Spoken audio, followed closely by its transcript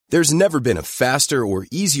There's never been a faster or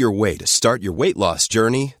easier way to start your weight loss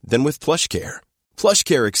journey than with PlushCare.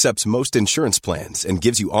 PlushCare accepts most insurance plans and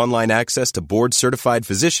gives you online access to board-certified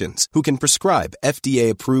physicians who can prescribe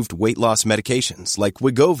FDA-approved weight loss medications like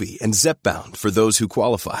Wegovy and Zepbound for those who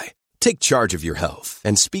qualify. Take charge of your health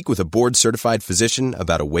and speak with a board-certified physician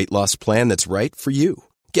about a weight loss plan that's right for you.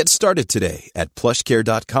 Get started today at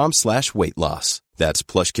plushcare.com/weight loss. That's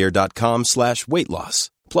plushcare.com/weight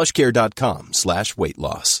loss. plushcare.com/weight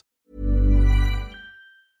loss.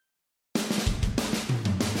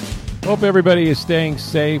 Hope everybody is staying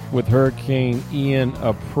safe with Hurricane Ian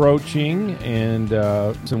approaching, and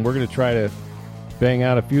we're going to try to bang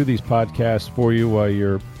out a few of these podcasts for you while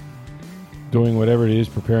you're doing whatever it is,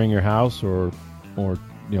 preparing your house or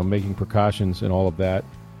making precautions and all of that.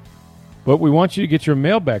 But we want you to get your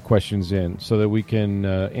mailbag questions in so that we can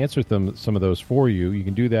answer some of those for you. You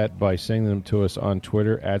can do that by sending them to us on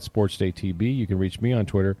Twitter at SportsDayTB. You can reach me on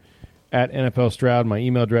Twitter at NFL Stroud. My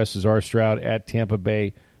email address is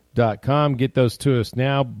rstroud@tampabay.com. Get those to us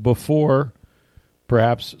now before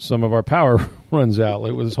perhaps some of our power runs out.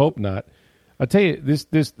 Let's hope not. I'll tell you,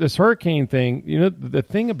 this hurricane thing, the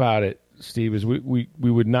thing about it, Steve, is we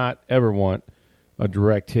would not ever want a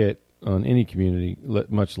direct hit on any community,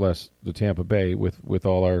 much less the Tampa Bay with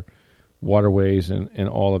all our waterways and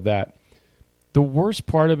all of that. The worst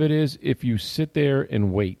part of it is if you sit there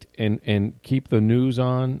and wait and keep the news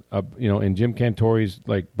on, and Jim Cantori's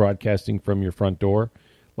like broadcasting from your front door,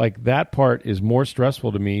 like that part is more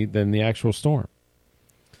stressful to me than the actual storm.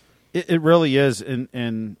 It really is,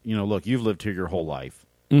 and look, you've lived here your whole life.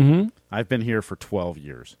 Mm-hmm. I've been here for 12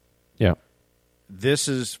 years. Yeah. This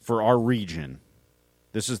is, for our region,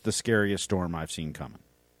 this is the scariest storm I've seen coming.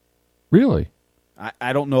 Really?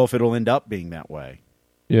 I don't know if it'll end up being that way.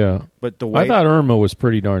 Yeah. But the way I thought Irma was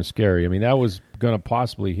pretty darn scary. I mean, that was going to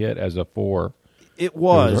possibly hit as a 4. It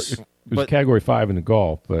was. It was Category 5 in the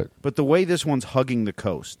Gulf. But the way this one's hugging the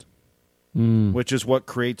coast, which is what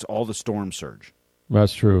creates all the storm surge.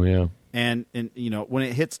 That's true, yeah. And when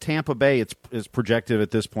it hits Tampa Bay, it's projected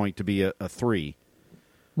at this point to be a 3.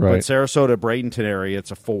 Right. But Sarasota, Bradenton area,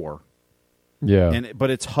 it's a 4. Yeah.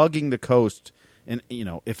 But it's hugging the coast, and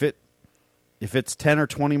if it's 10 or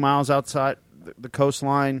 20 miles outside the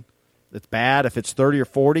coastline, it's bad. If it's 30 or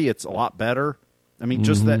 40, it's a lot better. I mean,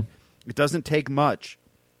 just that it doesn't take much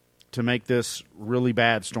to make this really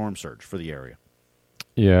bad storm surge for the area.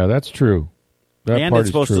 Yeah, that's true. And it's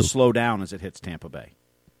supposed to slow down as it hits Tampa Bay.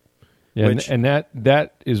 Yeah, and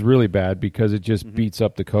that is really bad because it just beats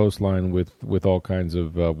up the coastline with all kinds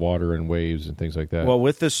of water and waves and things like that. Well,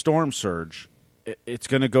 with this storm surge, it's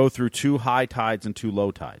going to go through 2 high tides and 2 low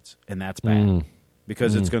tides, and that's bad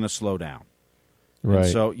because it's going to slow down. Right.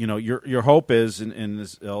 And so, your hope is, and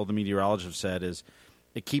this, all the meteorologists have said, is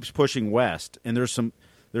it keeps pushing west, and there's some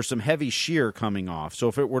heavy shear coming off. So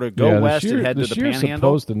if it were to go west and head to the Panhandle, shear's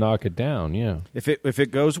supposed to knock it down. Yeah. If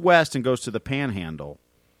it goes west and goes to the Panhandle,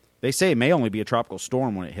 they say it may only be a tropical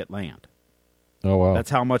storm when it hit land. Oh wow.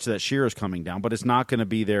 That's how much that shear is coming down, but it's not going to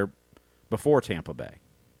be there before Tampa Bay.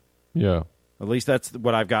 Yeah. At least that's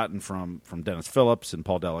what I've gotten from Dennis Phillips and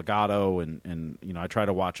Paul Delgado, and I try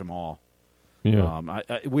to watch them all. Yeah.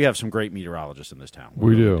 We have some great meteorologists in this town.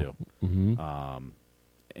 We really do.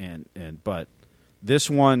 Mm-hmm. But this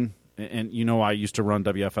one, and I used to run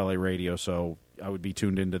WFLA radio, so I would be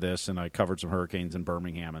tuned into this, and I covered some hurricanes in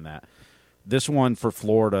Birmingham and that. This one for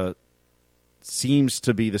Florida seems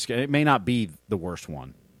to be it may not be the worst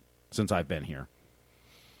one since I've been here.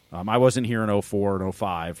 I wasn't here in 2004 and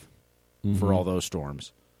 2005 for all those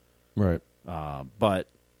storms. Right. But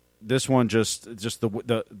this one just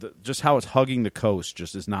how it's hugging the coast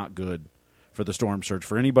just is not good for the storm surge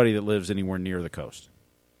for anybody that lives anywhere near the coast.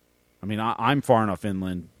 I mean, I'm far enough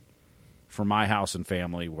inland for my house and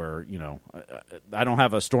family where, I don't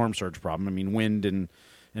have a storm surge problem. I mean, wind and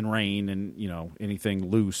rain and, anything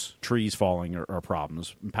loose, trees falling are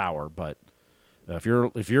problems, and power. But if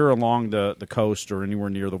you're along the coast or anywhere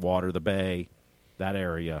near the water, the bay, that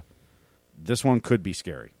area, this one could be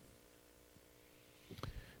scary.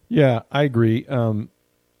 Yeah, I agree.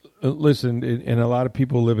 Listen, and a lot of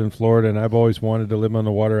people live in Florida, and I've always wanted to live on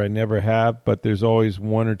the water. I never have, but there's always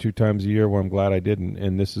 1 or 2 times a year where I'm glad I didn't,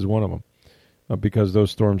 and this is one of them because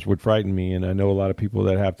those storms would frighten me, and I know a lot of people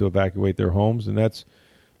that have to evacuate their homes, and it's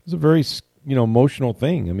a very emotional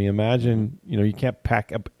thing. I mean, imagine you can't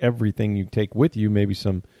pack up everything you take with you, maybe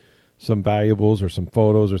some valuables or some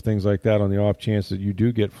photos or things like that on the off chance that you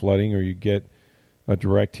do get flooding or you get a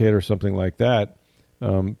direct hit or something like that.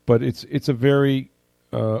 But it's a very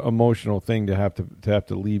emotional thing to have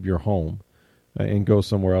to leave your home and go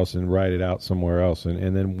somewhere else and ride it out somewhere else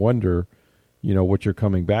and then wonder what you're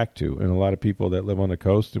coming back to. And a lot of people that live on the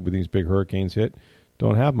coast when these big hurricanes hit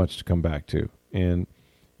don't have much to come back to. And,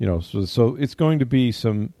 so it's going to be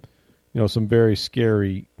some very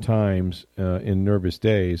scary times in nervous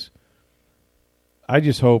days. I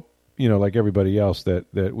just hope, like everybody else, that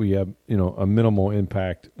we have, a minimal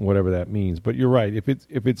impact, whatever that means. But you're right. If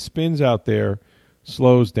it spins out there,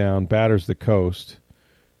 slows down, batters the coast,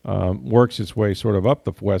 works its way sort of up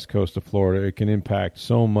the west coast of Florida, it can impact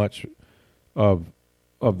so much of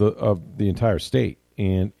the entire state.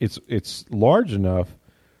 And it's large enough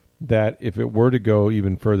that if it were to go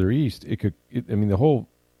even further east, the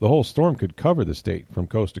whole storm could cover the state from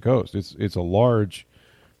coast to coast. It's a large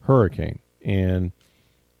hurricane, and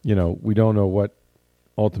we don't know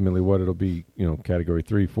ultimately what it'll be. Category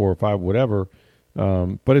 3, 4, or 5, whatever.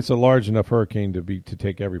 But it's a large enough hurricane to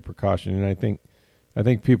take every precaution. And I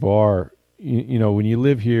think people are. When you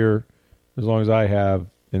live here, as long as I have,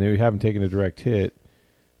 and they haven't taken a direct hit,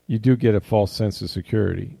 you do get a false sense of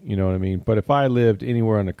security. You know what I mean? But if I lived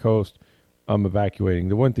anywhere on the coast, I'm evacuating.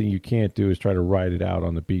 The one thing you can't do is try to ride it out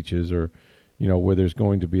on the beaches or, where there's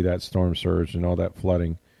going to be that storm surge and all that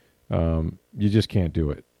flooding. You just can't do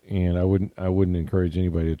it. And I wouldn't encourage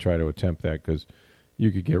anybody to try to attempt that, because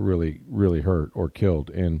you could get really, really hurt or killed,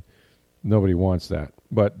 and nobody wants that.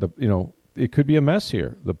 But it could be a mess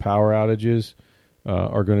here. The power outages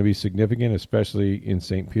are going to be significant, especially in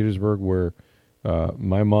St. Petersburg, where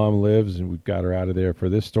my mom lives, and we've got her out of there for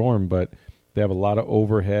this storm. But they have a lot of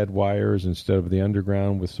overhead wires instead of the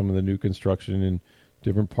underground with some of the new construction in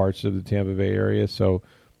different parts of the Tampa Bay area. So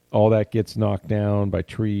all that gets knocked down by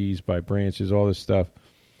trees, by branches, all this stuff.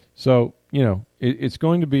 So, it's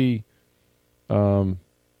going to be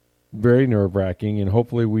very nerve-wracking, and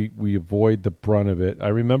hopefully we avoid the brunt of it. I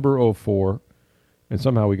remember 2004, and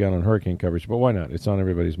somehow we got on hurricane coverage, but why not? It's on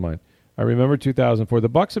everybody's mind. I remember 2004. The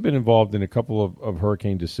Bucs have been involved in a couple of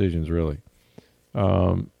hurricane decisions, really.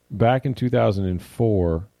 Back in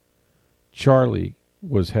 2004, Charlie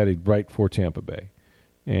was headed right for Tampa Bay.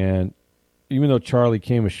 And even though Charlie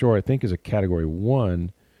came ashore, I think, as a Category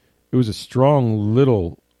 1, it was a strong,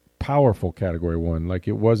 little, powerful Category 1. Like,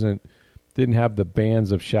 didn't have the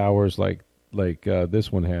bands of showers like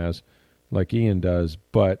this one has, like Ian does,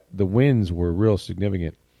 but the winds were real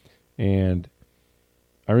significant. And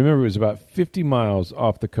I remember it was about 50 miles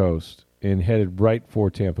off the coast and headed right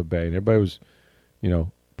for Tampa Bay. And everybody was,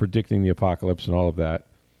 predicting the apocalypse and all of that.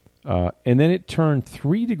 And then it turned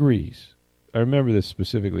 3 degrees. I remember this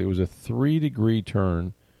specifically. It was a 3-degree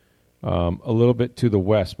turn, a little bit to the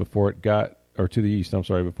west to the east,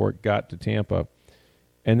 before it got to Tampa.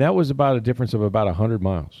 And that was about a difference of about 100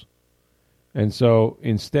 miles. And so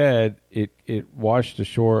instead, it washed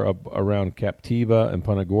ashore around Captiva and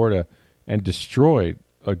Punta Gorda and destroyed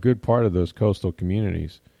a good part of those coastal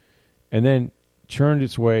communities, and then churned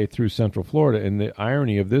its way through Central Florida. And the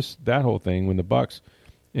irony of that whole thing, when the Bucs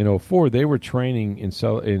in 2004, they were training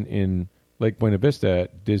in Lake Buena Vista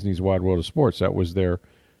at Disney's Wide World of Sports. That was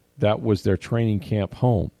their training camp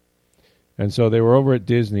home. And so they were over at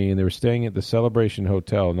Disney, and they were staying at the Celebration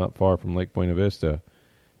Hotel not far from Lake Buena Vista.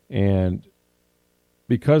 And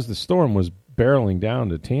because the storm was barreling down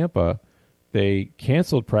to Tampa, they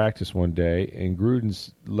canceled practice one day, and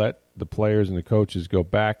Gruden's let the players and the coaches go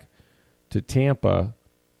back to Tampa,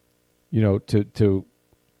 to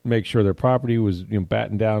make sure their property was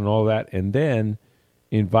battened down and all that, and then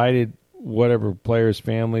invited whatever players'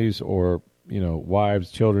 families or,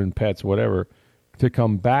 wives, children, pets, whatever, to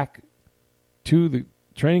come back to the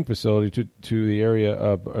training facility, to the area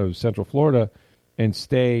of Central Florida, and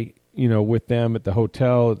stay, with them at the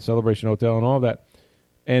hotel, at the Celebration Hotel, and all that.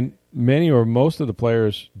 And many or most of the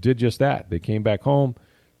players did just that. They came back home,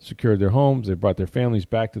 secured their homes, they brought their families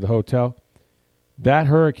back to the hotel. That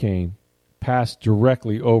hurricane passed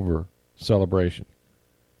directly over Celebration.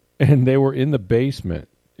 And they were in the basement,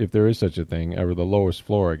 if there is such a thing, or the lowest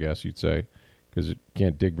floor, I guess you'd say, because it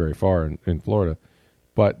can't dig very far in Florida.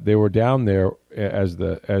 But they were down there as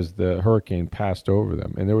the hurricane passed over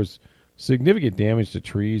them. And there was significant damage to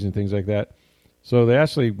trees and things like that. So they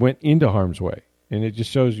actually went into harm's way. And it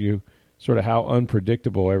just shows you sort of how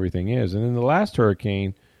unpredictable everything is. And then the last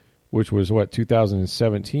hurricane, which was,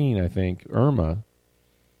 2017, I think, Irma,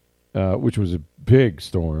 which was a big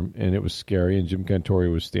storm, and it was scary, and Jim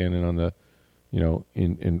Cantore was standing on the,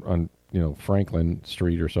 on Franklin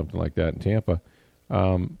Street or something like that in Tampa.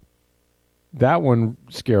 That one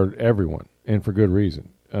scared everyone, and for good reason.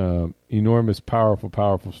 Enormous,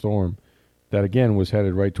 powerful storm that, again, was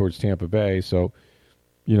headed right towards Tampa Bay. So,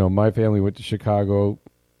 my family went to Chicago.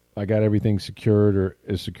 I got everything secured, or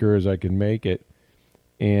as secure as I could make it.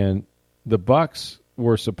 And the Bucs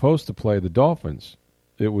were supposed to play the Dolphins.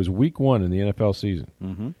 It was week 1 in the NFL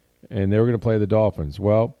season, and they were going to play the Dolphins.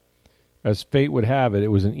 Well, as fate would have it, it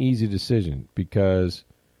was an easy decision because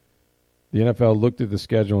the NFL looked at the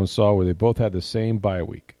schedule and saw where they both had the same bye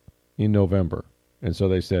week in November. And so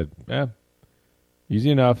they said,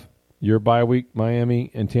 easy enough. Your bye week,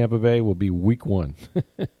 Miami and Tampa Bay, will be week 1.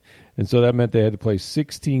 And so that meant they had to play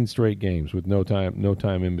 16 straight games with no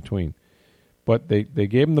time in between. But they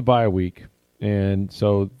gave them the bye week, and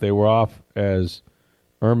so they were off as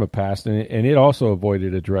Irma passed. And it also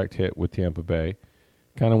avoided a direct hit with Tampa Bay.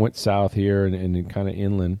 Kind of went south here and kind of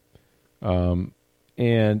inland.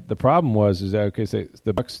 And the problem was that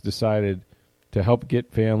the Bucs decided to help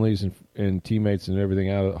get families and teammates and everything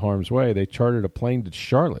out of harm's way. They chartered a plane to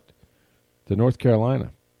Charlotte, to North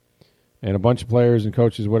Carolina, and a bunch of players and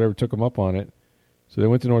coaches, whatever, took them up on it. So they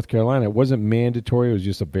went to North Carolina. It wasn't mandatory; it was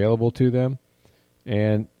just available to them.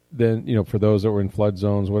 And then, for those that were in flood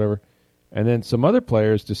zones, whatever. And then some other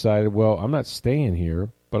players decided, well, I'm not staying here,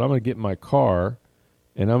 but I'm going to get in my car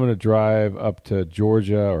and I'm going to drive up to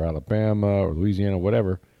Georgia or Alabama or Louisiana,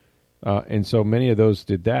 whatever. And so many of those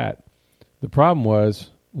did that. The problem was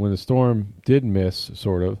when the storm did miss,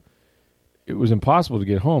 sort of, it was impossible to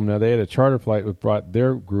get home. Now, they had a charter flight that brought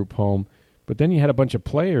their group home, but then you had a bunch of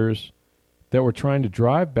players that were trying to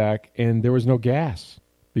drive back, and there was no gas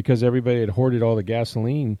because everybody had hoarded all the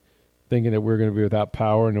gasoline thinking that we were going to be without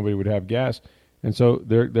power and nobody would have gas. And so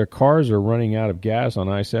their cars are running out of gas on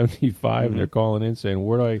I-75, and they're calling in saying,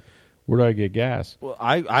 where do I get gas? Well,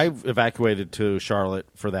 I've evacuated to Charlotte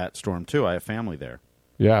for that storm, too. I have family there.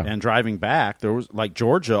 Yeah. And driving back, there was, like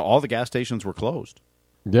Georgia, all the gas stations were closed.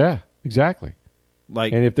 Yeah, exactly.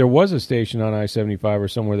 And if there was a station on I-75 or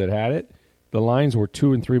somewhere that had it, the lines were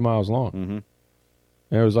 2 and 3 miles long. Mm-hmm.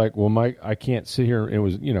 And it was like, well, I can't sit here. It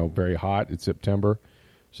was, very hot. It's September.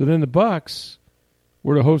 So then the Bucs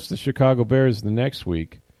were to host the Chicago Bears the next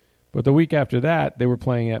week. But the week after that, they were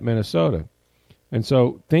playing at Minnesota. And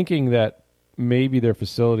so thinking that maybe their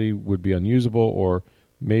facility would be unusable or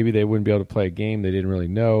maybe they wouldn't be able to play a game, they didn't really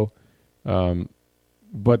know.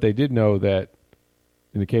 But they did know that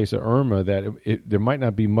in the case of Irma, that there might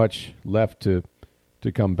not be much left to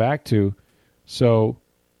come back to. So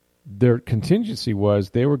their contingency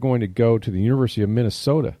was they were going to go to the University of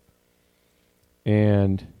Minnesota.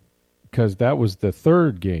 And because that was the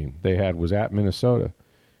third game they had was at Minnesota.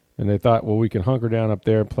 And they thought, well, we can hunker down up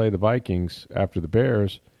there and play the Vikings after the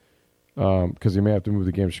Bears because they may have to move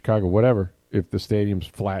the game to Chicago, whatever, if the stadium's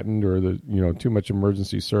flattened or the too much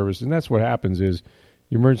emergency service. And that's what happens is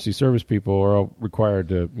the emergency service people are all required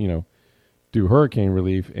to, do hurricane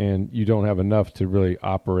relief, and you don't have enough to really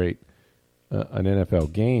operate an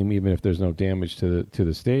NFL game, even if there's no damage to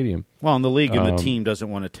the stadium. Well, and the league and the team doesn't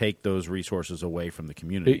want to take those resources away from the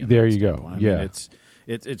community. There you go. I mean,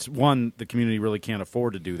 it's one, the community really can't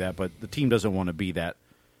afford to do that, but the team doesn't want to be that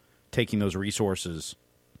taking those resources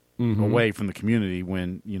away from the community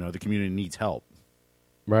when the community needs help.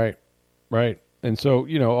 Right. And so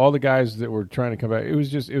all the guys that were trying to come back, it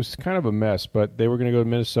was kind of a mess. But they were going to go to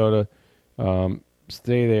Minnesota,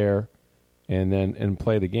 stay there, and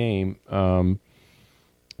play the game. And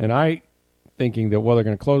I, thinking that, well, they're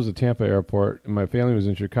going to close the Tampa airport, and my family was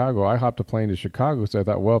in Chicago, I hopped a plane to Chicago, so I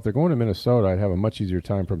thought, well, if they're going to Minnesota, I'd have a much easier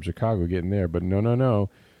time from Chicago getting there. But no.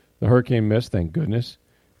 The hurricane missed, thank goodness,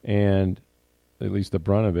 and at least the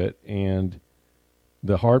brunt of it. And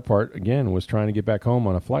the hard part, again, was trying to get back home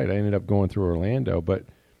on a flight. I ended up going through Orlando, but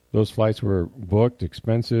those flights were booked,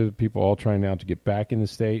 expensive, people all trying now to get back in the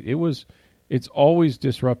state. It's always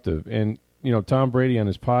disruptive. And, Tom Brady on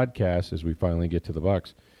his podcast, as we finally get to the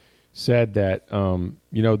Bucs, said that,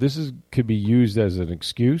 this could be used as an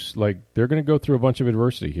excuse. Like, they're going to go through a bunch of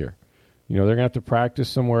adversity here. They're going to have to practice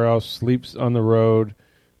somewhere else, sleeps on the road,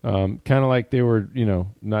 kind of like they were,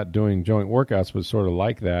 not doing joint workouts, but sort of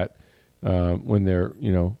like that when they're,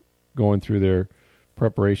 going through their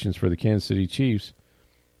preparations for the Kansas City Chiefs.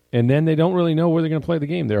 And then they don't really know where they're going to play the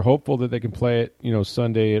game. They're hopeful that they can play it,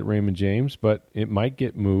 Sunday at Raymond James, but it might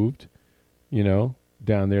get moved,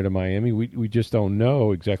 down there to Miami. We just don't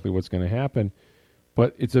know exactly what's going to happen.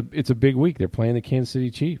 But it's a big week. They're playing the Kansas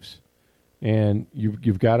City Chiefs, and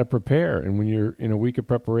you've got to prepare. And when you're in a week of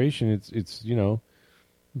preparation, it's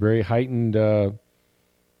very heightened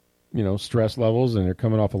stress levels, and they're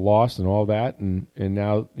coming off a loss and all that, and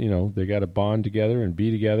now they got to bond together and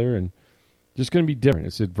be together, and just going to be different.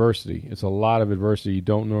 It's adversity. It's a lot of adversity you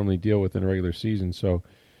don't normally deal with in a regular season. So,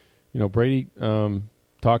 Brady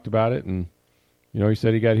talked about it, and he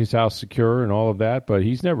said he got his house secure and all of that, but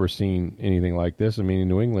he's never seen anything like this. I mean, in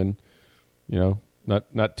New England,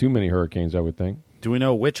 not too many hurricanes, I would think. Do we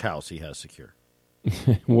know which house he has secure?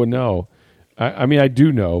 Well, no. I mean, I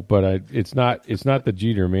do know, but it's not the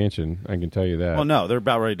Jeter Mansion. I can tell you that. Well, no, they're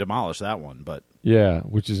about ready to demolish that one, but Yeah,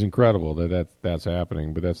 which is incredible that's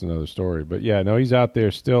happening, but that's another story. But yeah, no, he's out there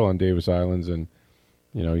still on Davis Islands, and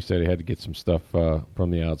he said he had to get some stuff from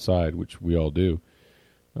the outside, which we all do.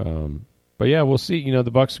 But yeah, we'll see.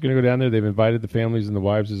 The Bucs are going to go down there. They've invited the families and the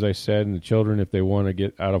wives, as I said, and the children if they want to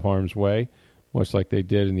get out of harm's way, much like they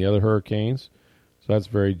did in the other hurricanes. So that's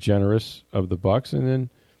very generous of the Bucs. And then,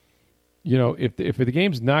 if the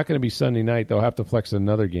game's not going to be Sunday night, they'll have to flex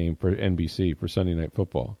another game for NBC for Sunday Night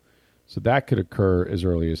Football. So that could occur as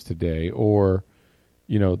early as today. Or,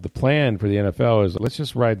 the plan for the NFL is let's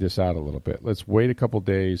just ride this out a little bit. Let's wait a couple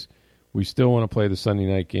days. We still want to play the Sunday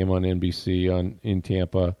night game on NBC in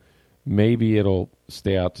Tampa. Maybe it'll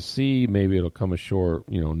stay out to sea. Maybe it'll come ashore,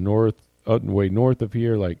 way north of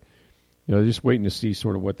here. Just waiting to see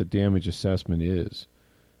sort of what the damage assessment is.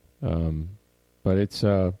 But it's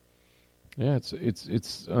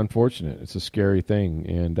unfortunate. It's a scary thing,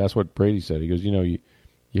 and that's what Brady said. He goes, you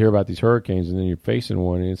hear about these hurricanes, and then you're facing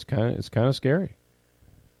one, and it's kind of scary.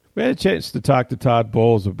 We had a chance to talk to Todd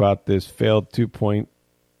Bowles about this failed 2-point,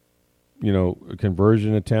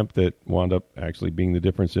 conversion attempt that wound up actually being the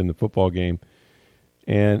difference in the football game,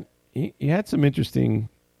 and he had some interesting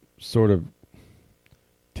sort of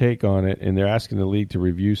take on it, and they're asking the league to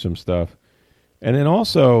review some stuff. And then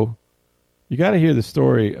also, you got to hear the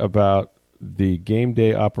story about the game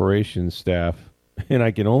day operations staff, and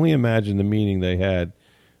I can only imagine the meeting they had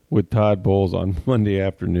with Todd Bowles on Monday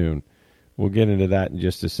afternoon. We'll get into that in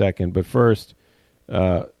just a second. But first,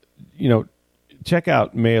 check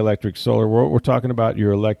out May Electric Solar. We're talking about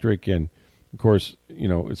your electric, and, of course,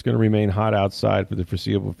 it's going to remain hot outside for the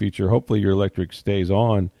foreseeable future. Hopefully your electric stays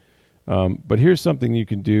on. But here's something you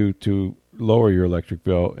can do to lower your electric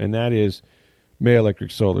bill, and that is May Electric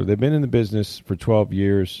Solar. They've been in the business for 12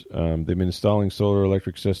 years. They've been installing solar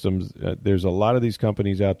electric systems. There's a lot of these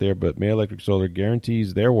companies out there, but May Electric Solar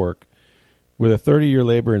guarantees their work with a 30-year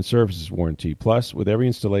labor and services warranty. Plus, with every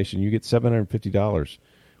installation, you get $750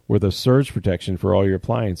 worth of surge protection for all your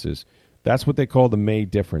appliances. That's what they call the May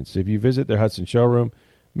difference. If you visit their Hudson showroom,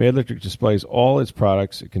 May Electric displays all its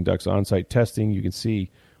products. It conducts on-site testing. You can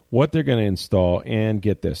see what they're going to install, and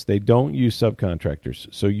get this, they don't use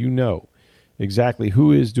subcontractors, so you know exactly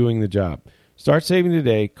who is doing the job. Start saving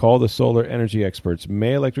today. Call the solar energy experts,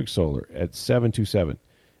 May Electric Solar, at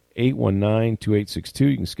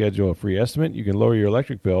 727-819-2862. You can schedule a free estimate. You can lower your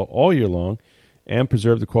electric bill all year long and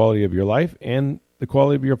preserve the quality of your life and the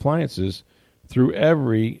quality of your appliances through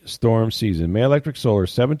every storm season. May Electric Solar,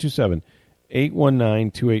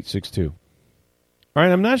 727-819-2862. All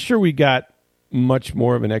right, I'm not sure we got much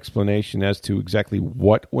more of an explanation as to exactly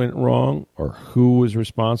what went wrong or who was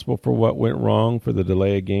responsible for what went wrong for the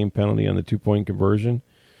delay of game penalty on the 2-point conversion.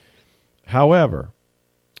 However,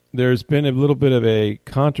 there's been a little bit of a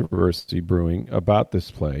controversy brewing about this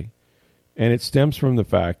play, and it stems from the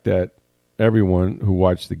fact that everyone who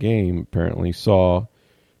watched the game apparently saw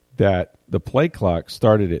that the play clock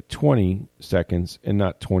started at 20 seconds and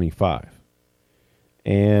not 25.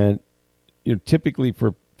 And typically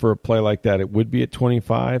for a play like that, it would be at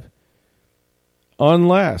 25,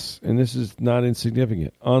 unless, and this is not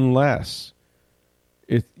insignificant, unless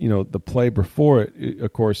the play before it,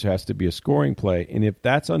 of course, has to be a scoring play. And if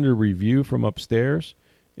that's under review from upstairs,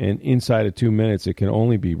 and inside of 2 minutes, it can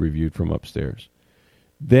only be reviewed from upstairs,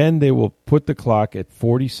 then they will put the clock at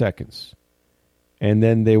 40 seconds, and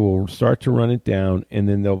then they will start to run it down, and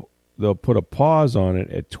then they'll put a pause on it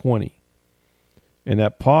at 20. And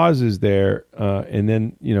that pause is there, and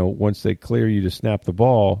then, once they clear you to snap the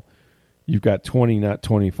ball, you've got 20, not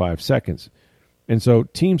 25 seconds. And so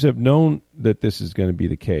teams have known that this is going to be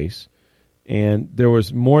the case, and there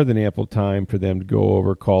was more than ample time for them to go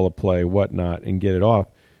over, call a play, whatnot, and get it off.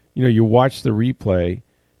 You watch the replay,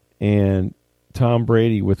 and Tom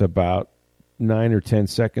Brady, with about 9 or 10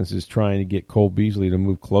 seconds, is trying to get Cole Beasley to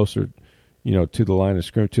move closer, to the line of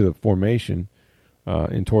scrimmage, to the formation,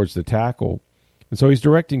 and towards the tackle. And so he's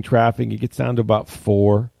directing traffic. He gets down to about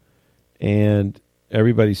 4, and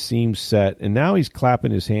everybody seems set. And now he's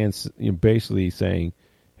clapping his hands, basically saying,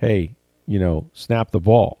 hey, snap the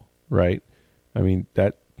ball, right? I mean,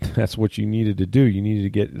 that's what you needed to do. You needed to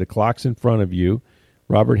get the clocks in front of you.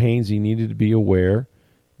 Robert Hainsey needed to be aware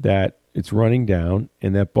that it's running down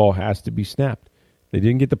and that ball has to be snapped. They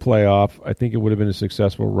didn't get the play off. I think it would have been a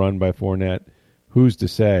successful run by Fournette. Who's to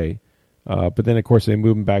say? But then, of course, they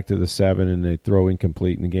move him back to the 7, and they throw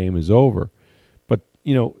incomplete, and the game is over. But,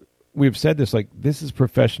 we've said this, this is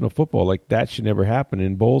professional football. That should never happen.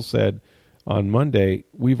 And Bowles said on Monday,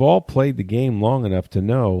 we've all played the game long enough to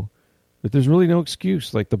know that there's really no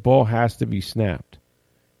excuse. Like, the ball has to be snapped,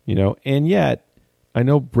 and yet I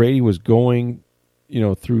know Brady was going,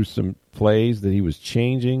 through some plays that he was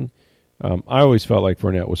changing. I always felt like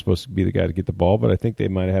Fournette was supposed to be the guy to get the ball, but I think they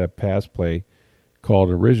might have had a pass play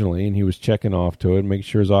called originally, and he was checking off to it, make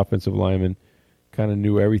sure his offensive lineman kind of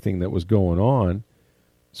knew everything that was going on.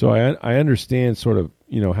 So I understand sort of,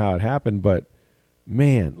 how it happened, but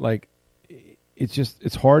man, like,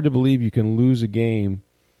 it's hard to believe you can lose a game.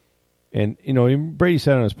 And, even Brady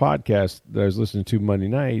said on his podcast that I was listening to Monday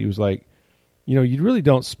night, he was like, you really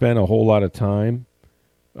don't spend a whole lot of time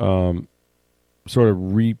sort of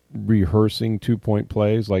rehearsing 2-point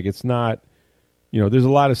plays. Like, it's not, there's a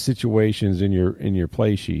lot of situations in your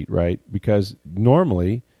play sheet, right? Because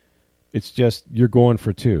normally it's just you're going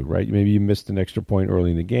for 2, right? Maybe you missed an extra point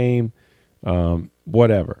early in the game,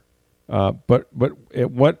 whatever. But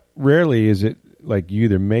what rarely is it like you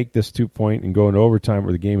either make this 2-point and go into overtime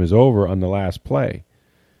or the game is over on the last play.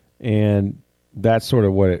 And that's sort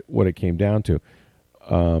of what it came down to.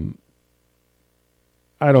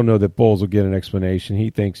 I don't know that Bowles will get an explanation.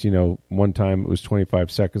 He thinks, one time it was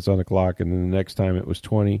 25 seconds on the clock and then the next time it was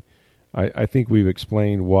 20. I think we've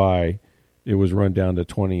explained why it was run down to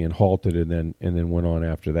 20 and halted and then went on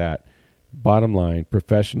after that. Bottom line,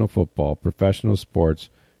 professional football, professional sports,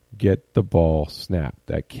 get the ball snapped.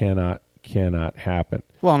 That cannot happen.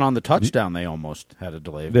 Well, and on the touchdown, they almost had a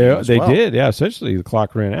delay of game as well. They did, yeah. Essentially, the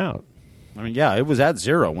clock ran out. I mean, yeah, it was at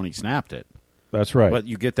 0 when he snapped it. That's right. But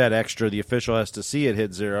you get that extra. The official has to see it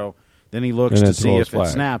hit 0. Then he looks to see if it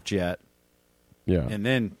snapped yet. Yeah. And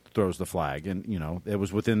then throws the flag. And, it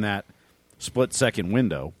was within that split-second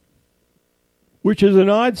window. Which is an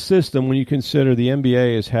odd system when you consider the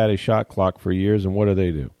NBA has had a shot clock for years, and what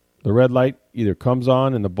do? The red light either comes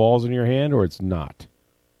on and the ball's in your hand or it's not,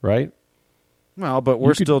 right? Well, but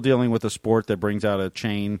we're still dealing with a sport that brings out a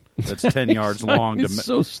chain that's 10 yards long to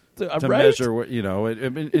right? measure,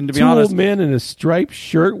 and to be two honest. Old men in a striped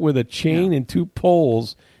shirt with a chain and 2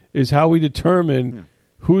 poles is how we determine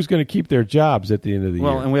who's going to keep their jobs at the end of the year.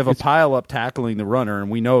 Well, and we have a pile-up tackling the runner, and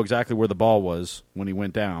we know exactly where the ball was when he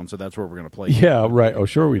went down, so that's where we're going to play. Yeah, right. Oh,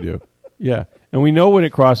 sure we do. Yeah. And we know when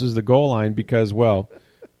it crosses the goal line because, well,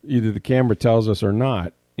 either the camera tells us or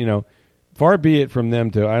not. Far be it from them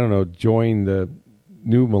to, join the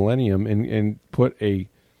new millennium and put a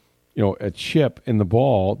chip in the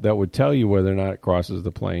ball that would tell you whether or not it crosses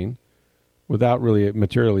the plane without really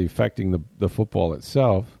materially affecting the football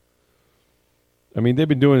itself. I mean, they've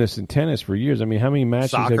been doing this in tennis for years. I mean, how many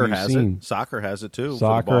matches have you seen? Soccer has it, too.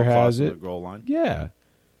 Soccer has it. The goal line. Yeah.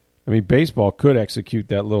 I mean, baseball could execute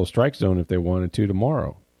that little strike zone if they wanted to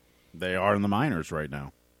tomorrow. They are in the minors right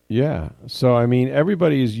now. Yeah. So, I mean,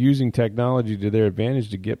 everybody is using technology to their advantage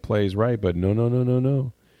to get plays right, but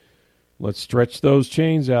no. Let's stretch those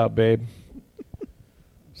chains out, babe.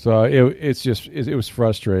 So it was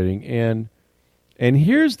frustrating. And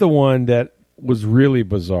here's the one that was really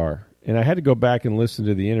bizarre. And I had to go back and listen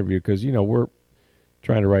to the interview because, we're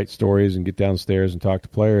trying to write stories and get downstairs and talk to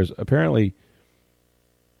players. Apparently,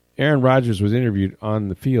 Aaron Rodgers was interviewed on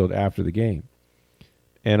the field after the game.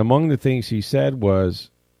 And among the things he said was,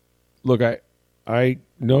 look, I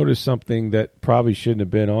noticed something that probably shouldn't have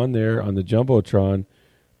been on there on the Jumbotron,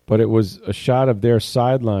 but it was a shot of their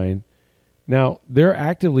sideline. Now, they're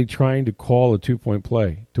actively trying to call a 2-point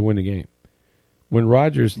play to win the game. When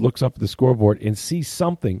Rodgers looks up at the scoreboard and sees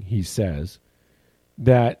something, he says,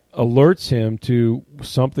 that alerts him to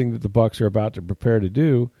something that the Bucs are about to prepare to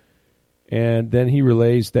do, and then he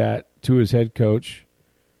relays that to his head coach,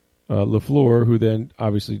 LaFleur, who then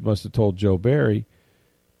obviously must have told Joe Barry.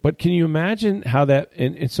 But can you imagine how that –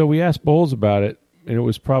 and so we asked Bowles about it, and it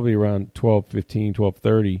was probably around 12:15,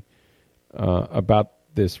 12:30 about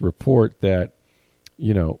this report that,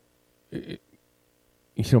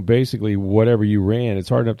 basically whatever you ran, it's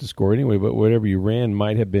hard enough to score anyway, but whatever you ran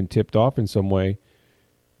might have been tipped off in some way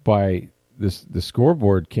by the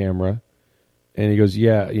scoreboard camera. And he goes,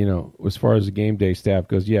 yeah, as far as the game day staff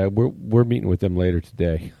goes, yeah, we're meeting with them later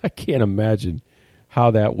today. I can't imagine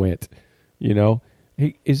how that went,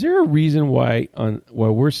 Hey, is there a reason why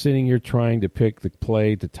we're sitting here trying to pick the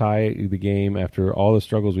play to tie the game after all the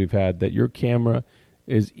struggles we've had that your camera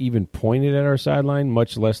is even pointed at our sideline,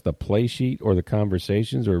 much less the play sheet or the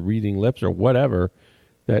conversations or reading lips or whatever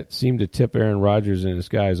that seemed to tip Aaron Rodgers and his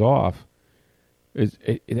guys off?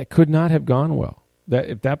 It could not have gone well. That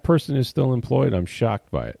if that person is still employed, I'm shocked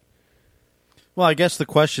by it. Well, I guess the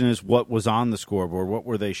question is what was on the scoreboard? What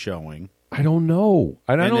were they showing? I don't know.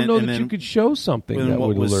 I don't know that you could show something that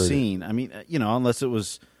would alert. What was seen? I mean, unless it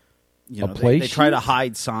was, a play they try to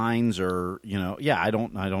hide signs or, I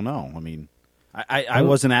don't know. I mean, I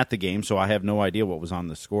wasn't at the game, so I have no idea what was on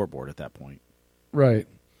the scoreboard at that point. Right.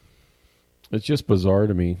 It's just bizarre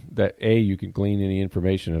to me that, A, you can glean any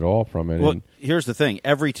information at all from it. Well, here's the thing.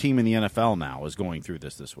 Every team in the NFL now is going through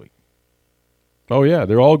this week. Oh, yeah.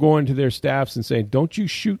 They're all going to their staffs and saying, don't you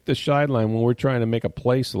shoot the sideline when we're trying to make a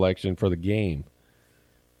play selection for the game.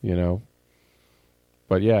 You know?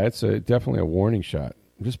 But, yeah, it's definitely a warning shot.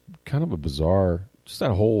 Just kind of a bizarre – just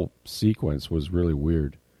that whole sequence was really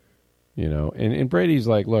weird. You know? And Brady's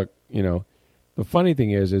like, look, you know, the funny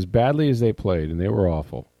thing is, as badly as they played, and they were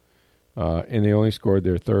awful, and they only scored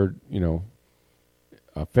their third, you know,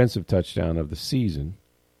 offensive touchdown of the season.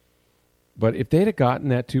 But if they'd have gotten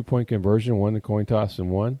that 2-point conversion, won the coin toss and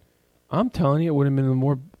won, I'm telling you, it would have been the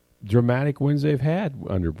more dramatic wins they've had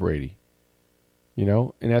under Brady. You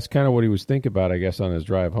know, and that's kind of what he was thinking about, I guess, on his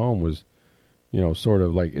drive home was, you know, sort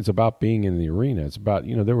of like it's about being in the arena. It's about,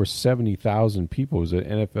 you know, there were 70,000 people. It was an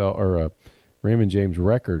NFL or a Raymond James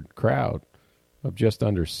record crowd of just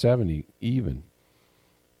under 70 even.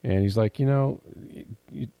 And he's like, you know,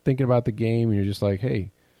 you're thinking about the game and you're just like,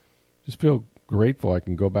 hey, just feel grateful I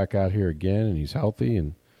can go back out here again and he's healthy.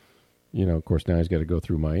 And, you know, of course, now he's got to go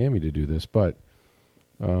through Miami to do this. But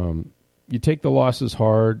you take the losses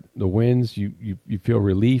hard. The wins, you feel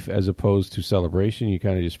relief as opposed to celebration. You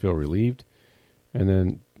kind of just feel relieved. And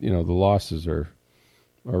then, you know, the losses are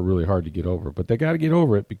really hard to get over. But they got to get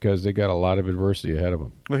over it because they got a lot of adversity ahead of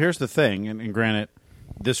them. Well, here's the thing, and granted,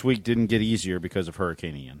 this week didn't get easier because of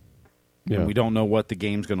Hurricane Ian. Yeah. And we don't know what the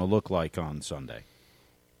game's going to look like on Sunday.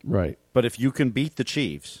 Right. But if you can beat the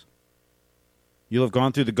Chiefs, you'll have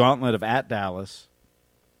gone through the gauntlet of at Dallas,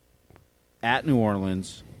 at New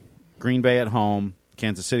Orleans, Green Bay at home,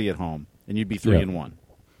 Kansas City at home, and you'd be 3-1.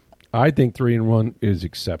 I think 3-1 is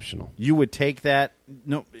exceptional. You would take that,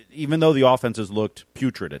 no, even though the offenses looked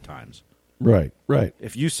putrid at times. Right, right.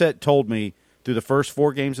 If you told me through the first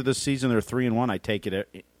 4 games of this season they're 3-1, I take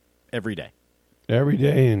it every day. Every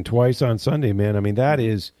day and twice on Sunday, man. I mean, that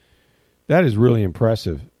is really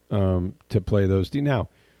impressive to play those teams. Now,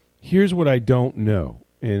 here's what I don't know,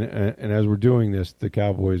 and as we're doing this, the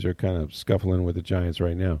Cowboys are kind of scuffling with the Giants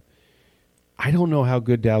right now. I don't know how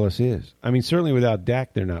good Dallas is. I mean, certainly without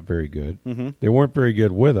Dak, they're not very good. Mm-hmm. They weren't very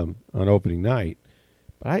good with him on opening night.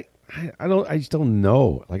 But I just don't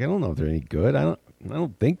know. Like, I don't know if they're any good. I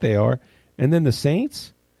don't think they are. And then the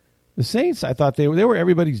Saints, I thought they were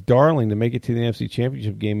everybody's darling to make it to the NFC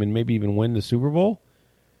Championship game and maybe even win the Super Bowl.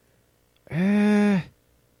 I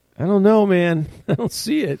don't know, man. I don't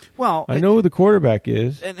see it. Well, I know who the quarterback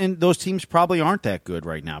is. And those teams probably aren't that good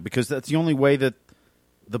right now because that's the only way that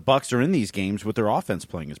the Bucs are in these games with their offense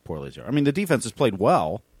playing as poorly as they are. I mean, the defense has played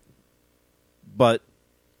well, but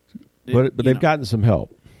they've gotten some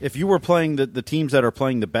help. If you were playing the teams that are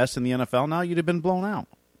playing the best in the NFL now, you'd have been blown out,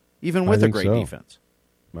 even with a great defense.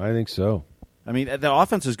 I think so. I mean, the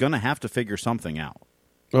offense is going to have to figure something out.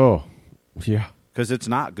 Oh, yeah. Because it's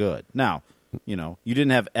not good. Now, you know, you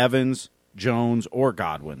didn't have Evans, Jones, or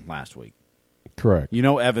Godwin last week. Correct. You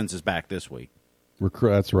know Evans is back this week.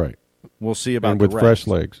 That's right. We'll see about and with fresh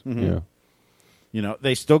legs. Mm-hmm. Yeah. You know,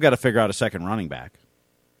 they still got to figure out a second running back.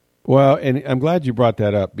 Well, and I'm glad you brought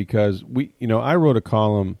that up because I wrote a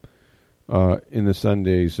column in the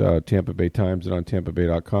Sunday's Tampa Bay Times and on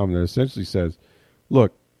TampaBay.com that essentially says,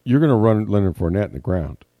 look, you're going to run Leonard Fournette in the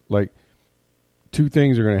ground. Like, 2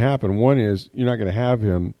 things are going to happen. One is you're not going to have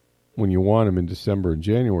him when you want him in December and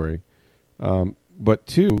January. But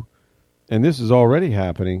 2, and this is already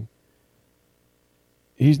happening,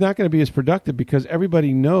 he's not going to be as productive because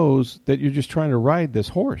everybody knows that you're just trying to ride this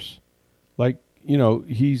horse. Like, you know,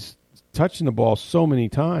 he's touching the ball so many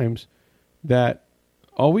times that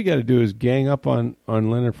all we got to do is gang up on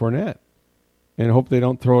Leonard Fournette and hope they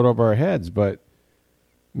don't throw it over our heads. But,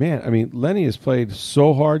 man, I mean, Lenny has played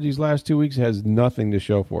so hard these last 2 weeks, has nothing to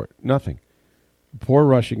show for it. Nothing. Poor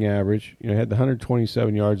rushing average. You know, had the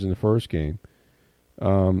 127 yards in the first game.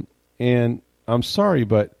 And I'm sorry,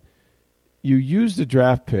 but you used the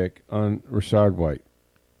draft pick on Rachaad White,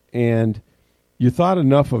 and you thought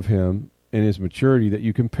enough of him and his maturity that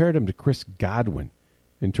you compared him to Chris Godwin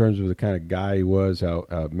in terms of the kind of guy he was, how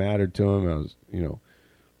it mattered to him, how, you know,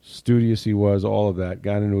 studious he was, all of that,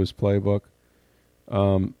 got into his playbook.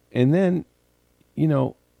 And then, you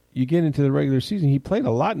know, you get into the regular season. He played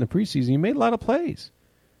a lot in the preseason. He made a lot of plays.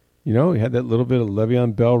 You know, he had that little bit of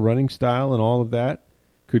Le'Veon Bell running style and all of that,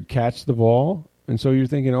 could catch the ball. And so you're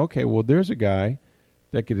thinking, okay, well, there's a guy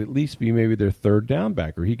that could at least be maybe their third down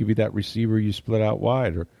back, or he could be that receiver you split out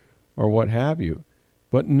wide or what have you.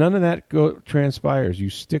 But none of that transpires. You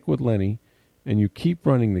stick with Lenny, and you keep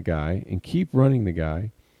running the guy and keep running the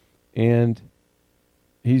guy. And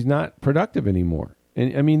he's not productive anymore.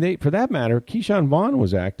 And I mean, for that matter, Keyshawn Vaughn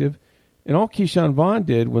was active, and all Keyshawn Vaughn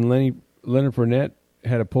did when Leonard Fournette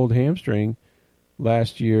had a pulled hamstring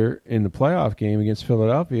last year in the playoff game against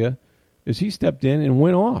Philadelphia is he stepped in and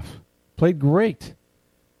went off, played great,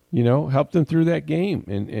 helped them through that game.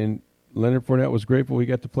 And Leonard Fournette was grateful we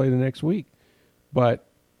got to play the next week. But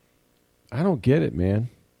I don't get it, man.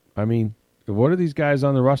 I mean, what are these guys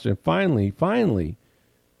on the roster? And finally,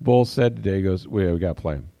 Bull said today, he goes, we got to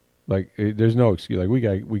play them. Like, there's no excuse. Like,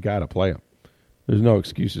 we got to play them. There's no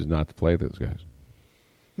excuses not to play those guys.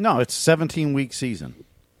 No, it's a 17-week season.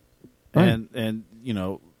 Right. And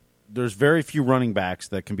there's very few running backs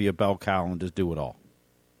that can be a bell cow and just do it all.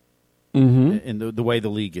 Mm-hmm. In the way the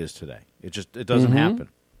league is today. It doesn't happen.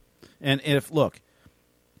 And if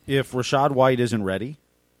Rachaad White isn't ready,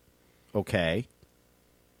 okay.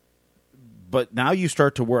 But now you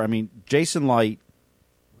start to worry. I mean, Jason Light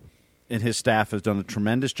and his staff has done a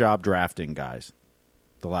tremendous job drafting guys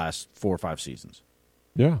the last 4 or 5 seasons.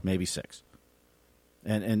 Yeah. Maybe 6.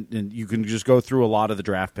 And you can just go through a lot of the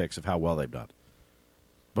draft picks of how well they've done.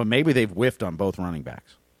 But maybe they've whiffed on both running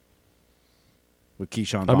backs. With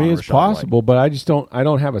Keyshawn Vaughn, it's possible, White. but I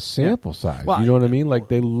don't have a sample size. Well, you know what I mean? Like,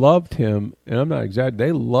 they loved him, and I'm not exaggerating.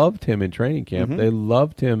 They loved him in training camp. Mm-hmm. They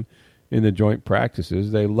loved him in the joint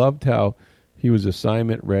practices. They loved how he was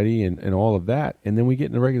assignment ready and all of that. And then we get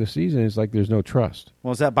in the regular season, and it's like there's no trust.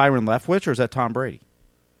 Well, is that Byron Leftwich or is that Tom Brady?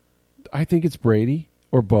 I think it's Brady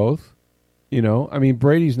or both. I mean,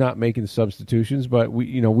 Brady's not making substitutions, but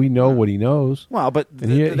we know what he knows. Well, but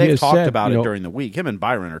they've talked about it during the week. Him and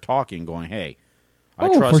Byron are talking, going, "Hey, I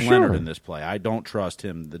trust Leonard in this play. I don't trust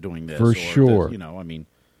him doing this." For sure. I mean,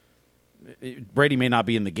 Brady may not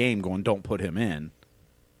be in the game going, "Don't put him in,"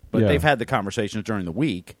 but they've had the conversations during the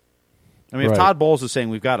week. I mean, if Todd Bowles is saying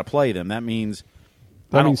we've got to play them, that means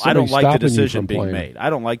I don't like the decision being made. I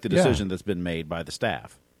don't like the decision that's been made by the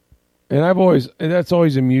staff. And that's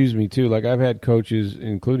always amused me too. Like, I've had coaches,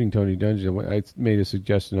 including Tony Dungy, I made a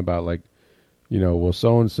suggestion about, like, well,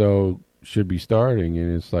 so-and-so should be starting.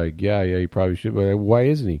 And it's like, yeah, he probably should. But why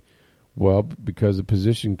isn't he? Well, because the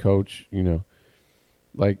position coach,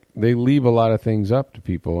 like, they leave a lot of things up to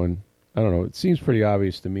people. And I don't know, it seems pretty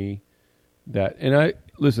obvious to me that, and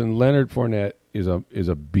listen, Leonard Fournette is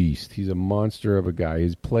a beast. He's a monster of a guy.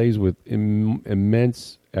 He plays with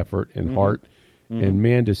immense effort and heart. And,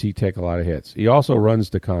 man, does he take a lot of hits. He also runs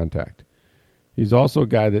to contact. He's also a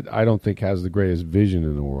guy that I don't think has the greatest vision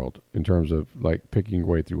in the world in terms of, like, picking your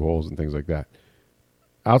way through holes and things like that.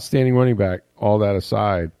 Outstanding running back, all that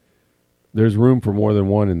aside, there's room for more than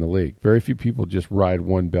one in the league. Very few people just ride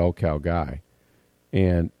one bell cow guy.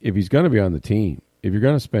 And if he's going to be on the team, if you're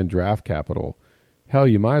going to spend draft capital, hell,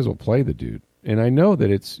 you might as well play the dude. And I know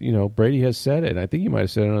that it's, Brady has said it, and I think he might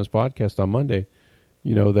have said it on his podcast on Monday,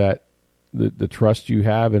 that the trust you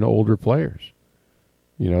have in older players.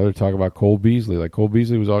 They're talking about Cole Beasley. Like, Cole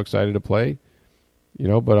Beasley was all excited to play,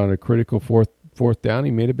 but on a critical fourth down,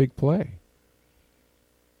 he made a big play.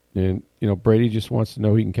 And, Brady just wants to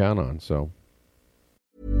know he can count on, so.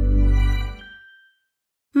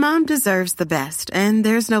 Mom deserves the best, and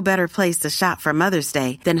there's no better place to shop for Mother's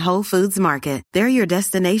Day than Whole Foods Market. They're your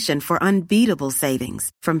destination for unbeatable savings,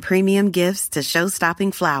 from premium gifts to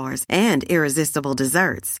show-stopping flowers and irresistible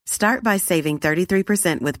desserts. Start by saving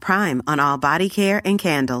 33% with Prime on all body care and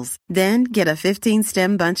candles. Then get a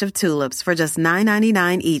 15-stem bunch of tulips for just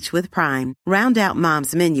 $9.99 each with Prime. Round out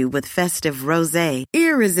Mom's menu with festive rosé,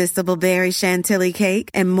 irresistible berry chantilly cake,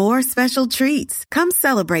 and more special treats. Come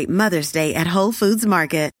celebrate Mother's Day at Whole Foods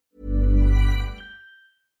Market.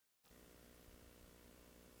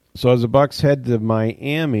 So as the Bucs head to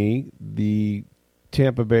Miami, the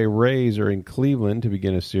Tampa Bay Rays are in Cleveland to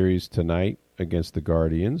begin a series tonight against the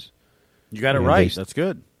Guardians. You got it right. That's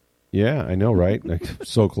good. Yeah, I know, right?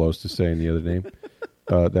 So close to saying the other name.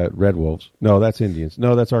 That Red Wolves. No, that's Indians.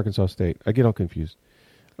 No, that's Arkansas State. I get all confused.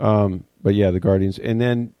 But yeah, the Guardians. And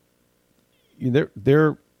then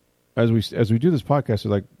they're as we do this podcast,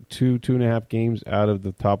 they're like 2.5 games out of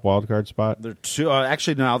the top wild card spot. They're 2.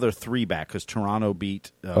 Actually, now they're 3 back because Toronto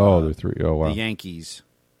beat. They're 3. Oh, wow. The Yankees.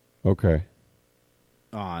 Okay.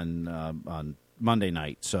 On Monday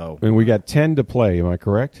night. So. And we got 10 to play. Am I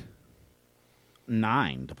correct?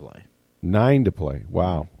 9 to play. 9 to play.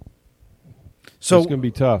 Wow. So it's going to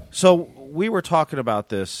be tough. So we were talking about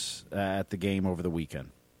this at the game over the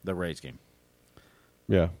weekend, the Rays game.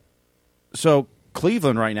 Yeah. So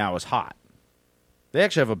Cleveland right now is hot. They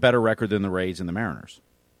actually have a better record than the Rays and the Mariners.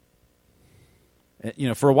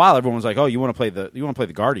 For a while, everyone was like, "Oh, you want to play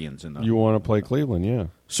the Guardians?" You want to play Cleveland, yeah.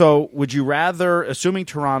 So, would you rather, assuming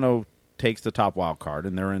Toronto takes the top wild card,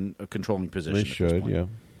 and they're in a controlling position. They at this should, point. yeah.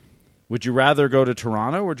 Would you rather go to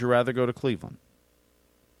Toronto or would you rather go to Cleveland?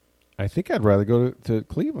 I think I'd rather go to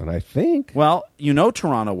Cleveland. I think. Well, you know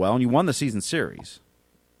Toronto well, and you won the season series.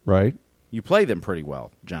 Right. You play them pretty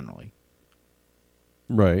well, generally.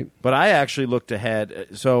 Right. But I actually looked ahead.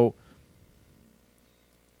 So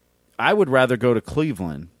I would rather go to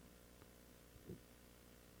Cleveland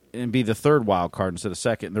and be the third wild card instead of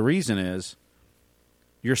second. The reason is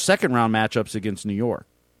your second-round matchups against New York,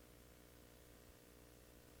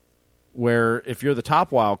 where if you're the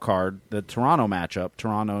top wild card, the Toronto matchup,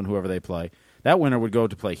 Toronto and whoever they play, that winner would go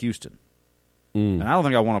to play Houston. And I don't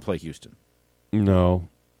think I want to play Houston. No,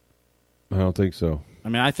 I don't think so. I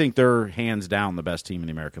mean, I think they're hands down the best team in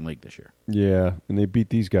the American League this year. Yeah, and they beat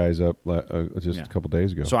these guys up just a couple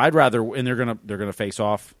days ago. So I'd rather, and they're gonna face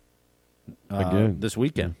off Again. this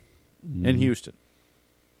weekend in Houston.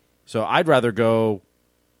 So I'd rather go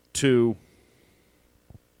to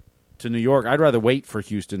New York. I'd rather wait for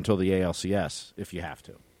Houston until the ALCS if you have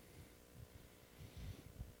to.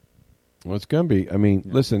 Well, it's going to be. I mean,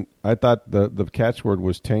 listen, I thought the catchword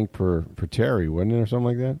was tank for Terry, wasn't it, or something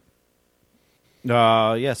like that?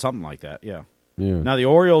 Yeah, something like that, yeah. Yeah. Now, the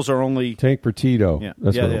Orioles are only... Tank for Tito. Yeah,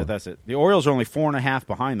 That's what it was. that's it. The Orioles are only 4.5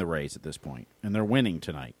 behind the Rays at this point, and they're winning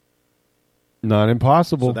tonight. Not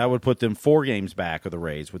impossible. So that would put them 4 games back of the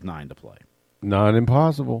Rays with 9 to play. Not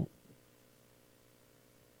impossible.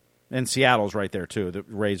 And Seattle's right there, too. The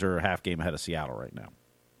Rays are a half game ahead of Seattle right now.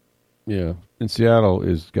 Yeah. And Seattle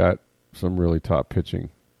has got some really top pitching.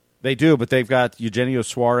 They do, but they've got Eugenio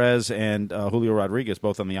Suarez and Julio Rodriguez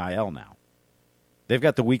both on the IL now. They've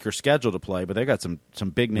got the weaker schedule to play, but they've got some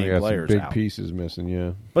big name They got players some big out. pieces missing,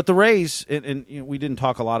 yeah. But the Rays, and you know, we didn't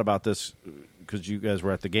talk a lot about this because you guys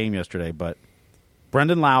were at the game yesterday, but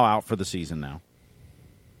Brendan Lau out for the season now.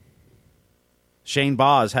 Shane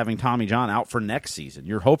Baugh is having Tommy John out for next season.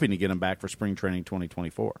 You're hoping to get him back for spring training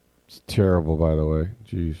 2024. It's terrible, by the way.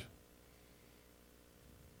 Jeez.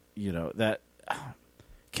 You know, that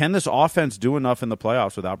can this offense do enough in the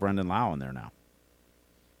playoffs without Brendan Lau in there now?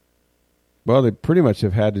 Well, they pretty much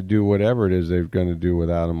have had to do whatever it is they're going to do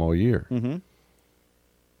without him all year. Mm-hmm.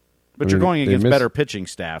 But you're going against better pitching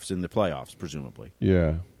staffs in the playoffs, presumably.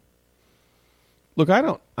 Yeah. Look, I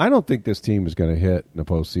don't think this team is going to hit in the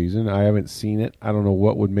postseason. I haven't seen it. I don't know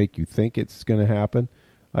what would make you think it's going to happen.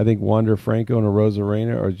 I think Wander Franco and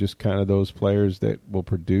Arozarena are just kind of those players that will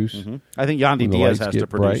produce. Mm-hmm. I think Yandy Diaz has to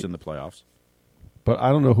produce in the playoffs. But I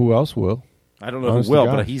don't know who else will. I don't know who will,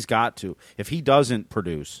 but he's got to. If he doesn't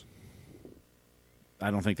produce, I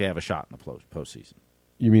don't think they have a shot in the postseason.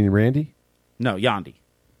 You mean Randy? No, Yandy.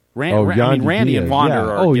 Yandy I mean, Randy Diaz. and Wander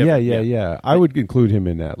are Oh, different. yeah. I would include him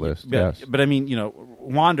in that list, yes. But I mean, you know,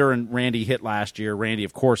 Wander and Randy hit last year. Randy,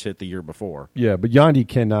 of course, hit the year before. Yeah, but Yandy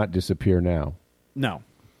cannot disappear now. No.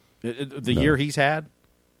 The year he's had?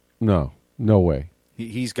 No way.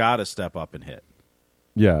 He's got to step up and hit.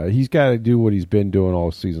 Yeah, he's got to do what he's been doing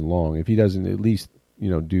all season long. If he doesn't at least,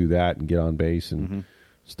 do that and get on base and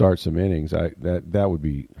start some innings, that would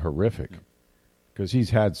be horrific because he's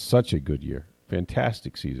had such a good year.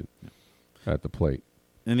 Fantastic season at the plate.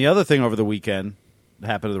 And the other thing over the weekend that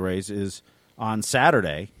happened to the Rays is on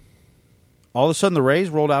Saturday, all of a sudden the Rays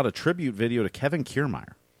rolled out a tribute video to Kevin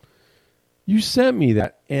Kiermaier. You sent me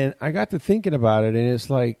that, and I got to thinking about it, and it's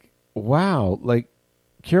like, wow, like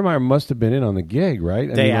Kiermaier must have been in on the gig,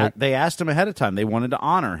 right? They asked him ahead of time. They wanted to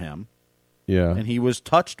honor him. Yeah. And he was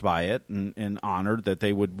touched by it and honored that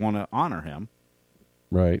they would want to honor him.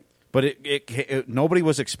 Right. But it nobody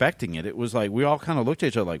was expecting it. It was like we all kind of looked at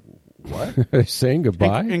each other like, what? Saying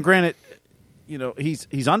goodbye? And granted,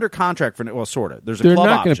 he's under contract for, well, sort of. They're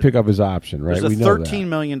not going to pick up his option, right? There's a $13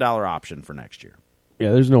 million option for next year.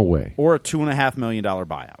 Yeah, there's no way. Or a $2.5 million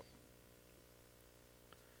buyout.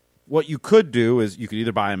 What you could do is you could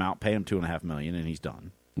either buy him out, pay him $2.5 million, and he's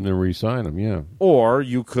done. And then re-sign him, yeah. Or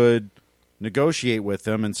you could negotiate with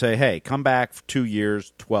him and say, hey, come back for 2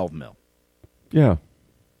 years, $12 million. Yeah.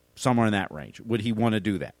 Somewhere in that range. Would he want to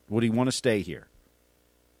do that? Would he want to stay here?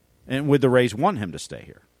 And would the Rays want him to stay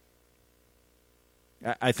here?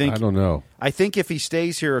 I don't know. I think if he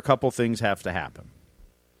stays here, a couple things have to happen.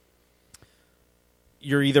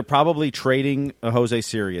 You're either probably trading a Jose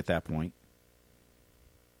Siri at that point,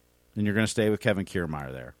 and you're going to stay with Kevin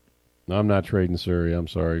Kiermaier there. I'm not trading Siri. I'm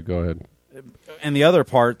sorry. Go ahead. And the other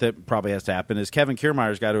part that probably has to happen is Kevin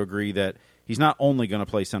Kiermaier's got to agree that he's not only going to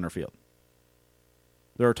play center field.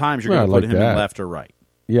 There are times you're going to put him in left or right.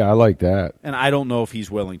 Yeah, I like that. And I don't know if he's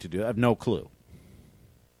willing to do it. I have no clue.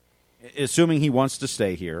 Assuming he wants to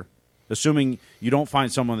stay here, assuming you don't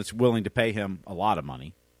find someone that's willing to pay him a lot of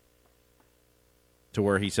money, to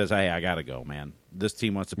where he says, "Hey, I got to go, man. This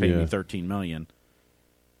team wants to pay me $13 million.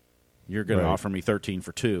 You're going to offer me 13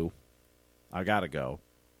 for 2. I got to go."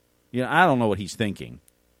 I don't know what he's thinking.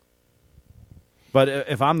 But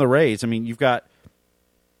if I'm the Rays, I mean, you've got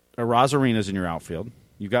Arozarena's in your outfield.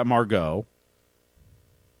 You've got Margot.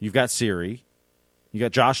 You've got Siri. You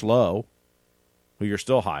got Josh Lowe, who you're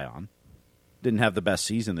still high on. Didn't have the best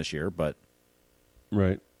season this year, but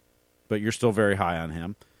you're still very high on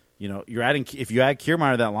him. You're adding, if you add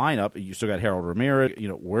Kiermaier to that lineup, you still got Harold Ramirez.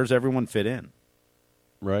 Where's everyone fit in?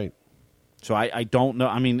 Right. So I don't know.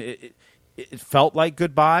 I mean, it felt like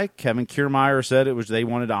goodbye. Kevin Kiermaier said it was they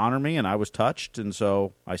wanted to honor me, and I was touched, and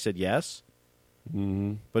so I said yes.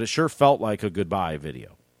 Mm-hmm. But it sure felt like a goodbye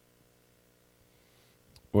video.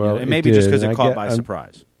 Well, and maybe just because it caught by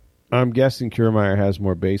surprise. I'm guessing Kiermaier has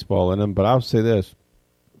more baseball in him, but I'll say this.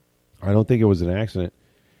 I don't think it was an accident.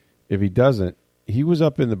 If he doesn't, he was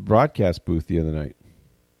up in the broadcast booth the other night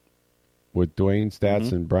with Dwayne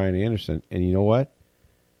Statz and Brian Anderson, and you know what?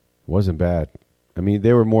 It wasn't bad. I mean,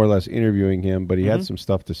 they were more or less interviewing him, but he had some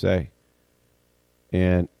stuff to say.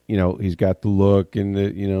 And, he's got the look and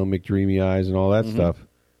the, McDreamy eyes and all that stuff.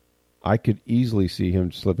 I could easily see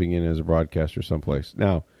him slipping in as a broadcaster someplace.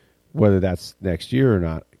 Now, whether that's next year or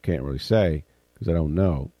not, I can't really say because I don't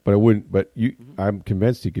know. But I'm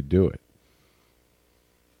convinced he could do it.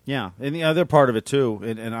 Yeah, and the other part of it too,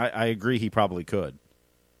 and I agree he probably could,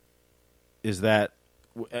 is that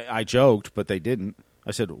I joked, but they didn't. I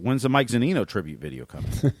said, "When's the Mike Zunino tribute video coming?"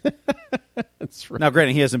 That's right. Now,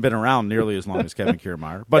 granted, he hasn't been around nearly as long as Kevin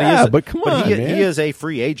Kiermaier, but come on, he man. He is a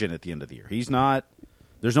free agent at the end of the year. He's not.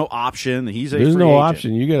 There's no option. There's no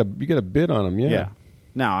option. You got to bid on him. Yeah.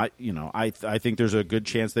 Now, I think there's a good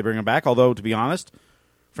chance they bring him back. Although, to be honest,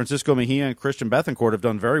 Francisco Mejia and Christian Bethancourt have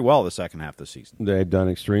done very well the second half of the season. They've done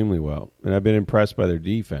extremely well, and I've been impressed by their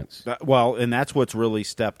defense. And that's what's really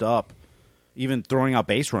stepped up. Even throwing out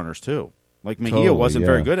base runners too. Like Mejia wasn't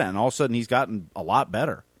very good at it, and all of a sudden he's gotten a lot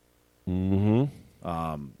better. Mm-hmm.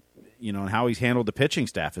 And how he's handled the pitching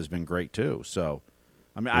staff has been great too. So,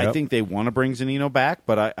 I mean, I think they want to bring Zunino back,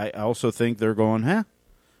 but I also think they're going,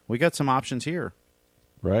 we got some options here.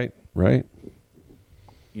 Right.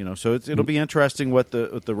 So it'll be interesting what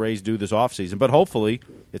the Rays do this offseason, but hopefully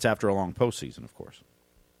it's after a long postseason, of course.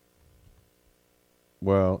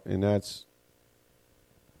 Well, and that's,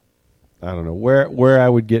 I don't know, where I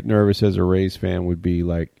would get nervous as a Rays fan would be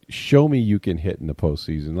like, show me you can hit in the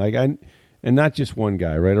postseason. And not just one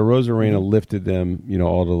guy, right? Arozarena lifted them,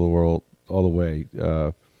 all the way,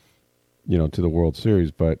 to the World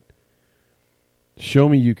Series, but show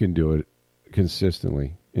me you can do it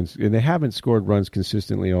consistently. And they haven't scored runs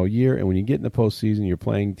consistently all year, and when you get in the postseason, you're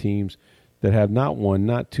playing teams that have not one,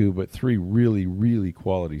 not two, but 3 really, really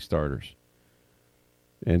quality starters.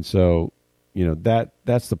 And so,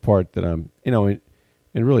 that's the part that I'm,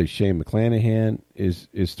 and really Shane McClanahan is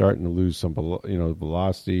starting to lose some,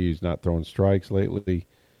 velocity. He's not throwing strikes lately.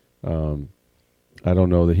 I don't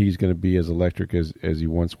know that he's going to be as electric as he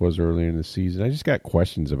once was earlier in the season. I just got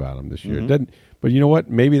questions about him this year. But you know what?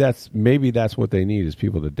 Maybe that's what they need is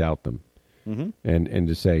people to doubt them, and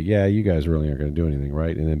to say, yeah, you guys really aren't going to do anything,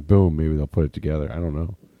 right? And then boom, maybe they'll put it together. I don't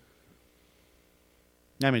know.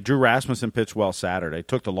 I mean, Drew Rasmussen pitched well Saturday.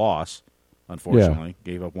 Took the loss, unfortunately.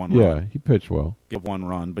 Yeah. Gave up 1 run. Yeah, he pitched well. Gave up 1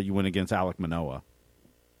 run, but you went against Alek Manoah.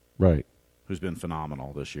 Right. Who's been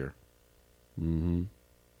phenomenal this year. Mm-hmm.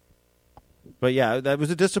 But, yeah, that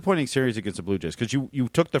was a disappointing series against the Blue Jays because you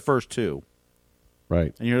took the first 2.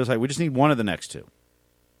 Right. And you're just like, we just need one of the next 2.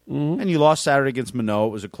 Mm-hmm. And you lost Saturday against Manoah.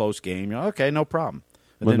 It was a close game. You're like, okay, no problem.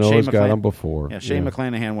 And Manoah's got him before. Yeah, Shane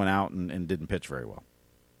McClanahan went out and didn't pitch very well.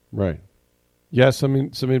 Right. Yes, I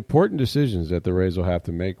mean, some important decisions that the Rays will have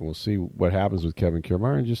to make, and we'll see what happens with Kevin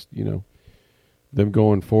Kiermaier and just, them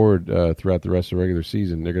going forward throughout the rest of the regular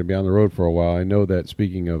season. They're going to be on the road for a while. I know that,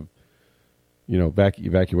 speaking of,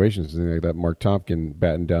 evacuations and things like that, Mark Tompkin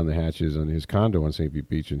battened down the hatches on his condo on St. Pete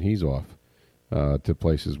Beach, and he's off to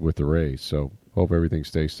places with the Rays. So hope everything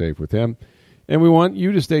stays safe with him. And we want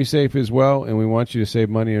you to stay safe as well, and we want you to save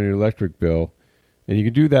money on your electric bill. And you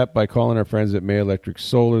can do that by calling our friends at May Electric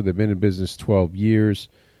Solar. They've been in business 12 years.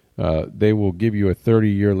 They will give you a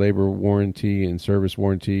 30-year labor warranty and service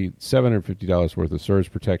warranty, $750 worth of service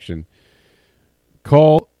protection.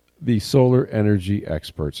 Call the solar energy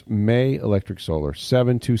experts. May Electric Solar,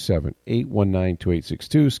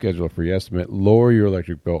 727-819-2862. Schedule a free estimate. Lower your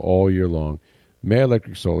electric bill all year long. May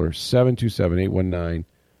Electric Solar,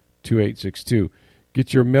 727-819-2862.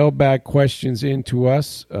 Get your mailbag questions in to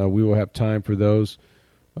us. We will have time for those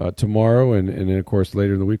tomorrow. And then, of course,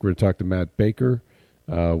 later in the week, we're going to talk to Matt Baker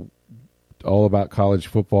all about college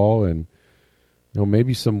football and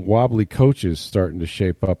maybe some wobbly coaches starting to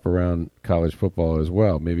shape up around college football as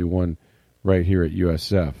well. Maybe one right here at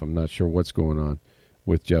USF. I'm not sure what's going on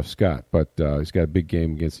with Jeff Scott, but he's got a big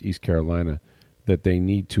game against East Carolina that they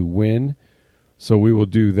need to win. So we will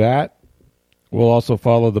do that. We'll also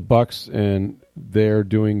follow the Bucks and their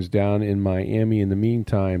doings down in Miami. In the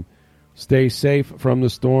meantime, stay safe from the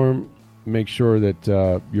storm. Make sure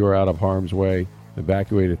that you're out of harm's way.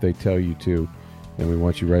 Evacuate if they tell you to. And we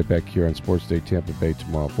want you right back here on Sports Day Tampa Bay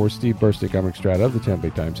tomorrow. For Steve Burstick, I'm Rick Stroud of the Tampa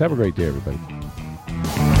Bay Times. Have a great day, everybody.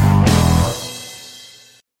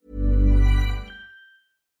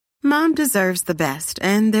 Mom deserves the best,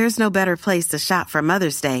 and there's no better place to shop for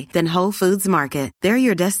Mother's Day than Whole Foods Market. They're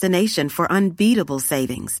your destination for unbeatable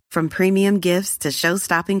savings, from premium gifts to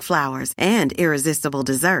show-stopping flowers and irresistible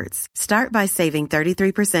desserts. Start by saving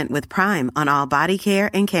 33% with Prime on all body care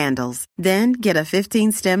and candles. Then get a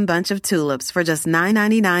 15-stem bunch of tulips for just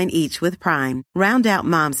 $9.99 each with Prime. Round out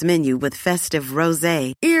Mom's menu with festive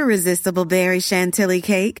rosé, irresistible berry chantilly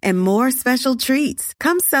cake, and more special treats.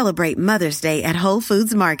 Come celebrate Mother's Day at Whole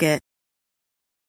Foods Market.